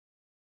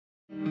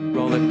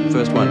that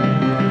first one.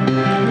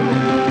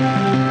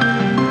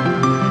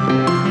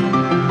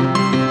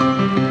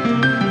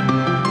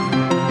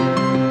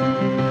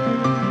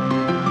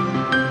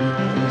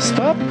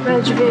 Stop.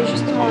 Je vais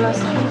justement là.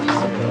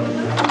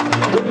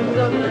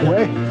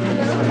 Ouais.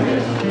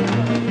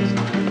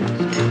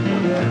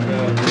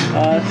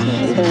 Ah,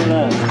 c'est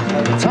là.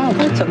 Ça, en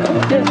fait,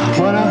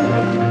 voilà.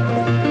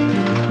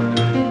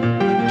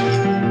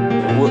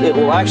 Well, it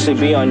will actually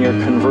be on your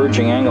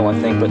converging angle, I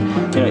think. But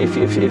you know, if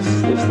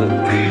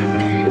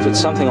it's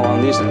something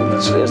along these,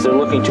 as they're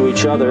looking to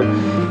each other,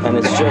 and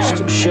it's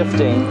just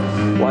shifting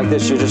like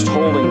this, you're just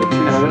holding the two.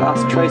 And I'm going to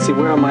ask Tracy,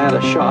 where am I out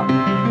of shot?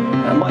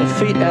 Are my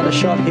feet out of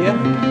shot here?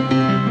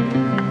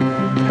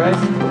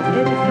 Trace?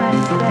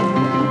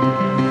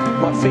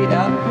 My feet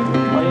out?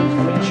 Am I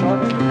in shot?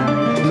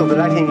 So the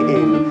lighting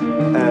in,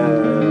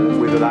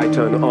 with the light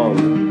turned on,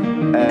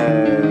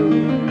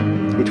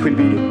 it will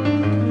be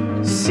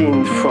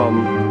seen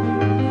from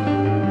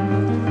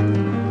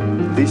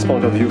this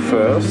point of view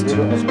first. As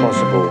little as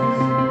possible.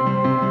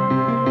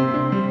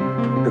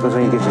 Because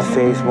when you give the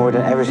face more,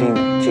 then everything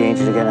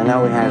changes again. And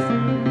now we have,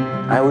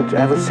 I would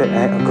say,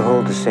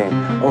 hold the same.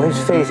 Oh, his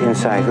face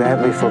inside,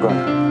 we forgot.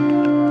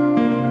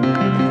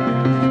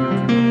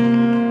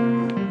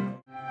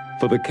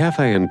 For the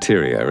cafe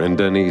interior in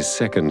Denis'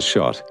 second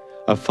shot,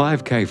 a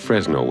 5K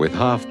Fresnel with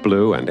half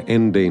blue and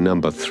ND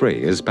number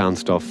 3 is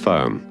bounced off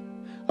foam.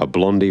 A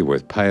blondie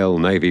with pale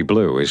navy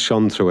blue is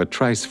shone through a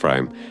trace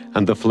frame,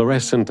 and the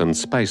fluorescent and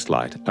space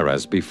light are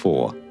as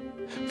before.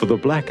 For the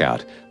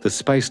blackout, the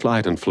space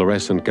light and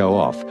fluorescent go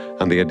off,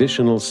 and the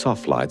additional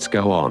soft lights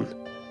go on.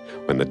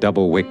 When the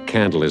double wick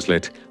candle is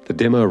lit, the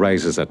dimmer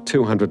raises a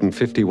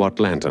 250-watt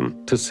lantern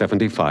to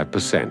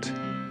 75%.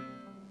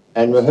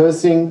 And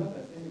rehearsing,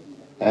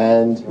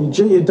 and...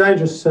 You're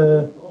dangerous,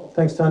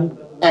 thanks, Tony.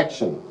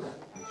 Action.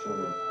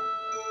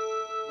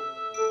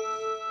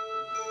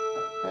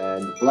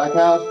 And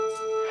blackout.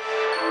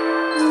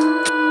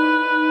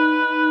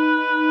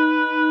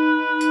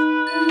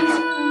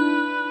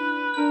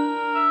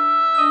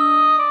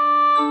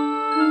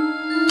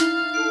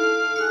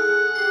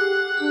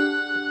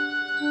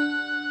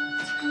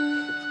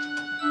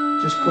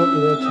 Just caught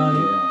you there,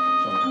 Tony.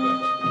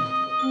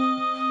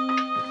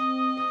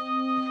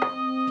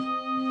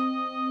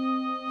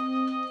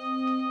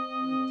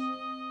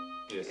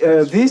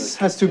 This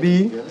has to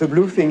be the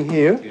blue thing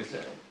here,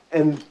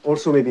 and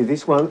also maybe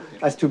this one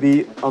has to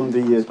be on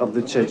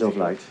the change of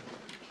light.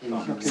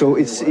 So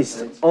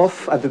it's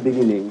off at the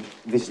beginning.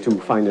 These two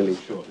finally.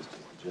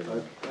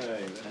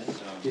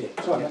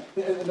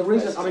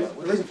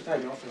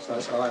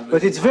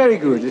 But it's very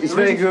good. It's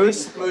very good.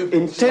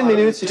 In 10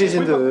 minutes, it is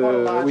in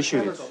the. We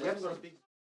shoot it.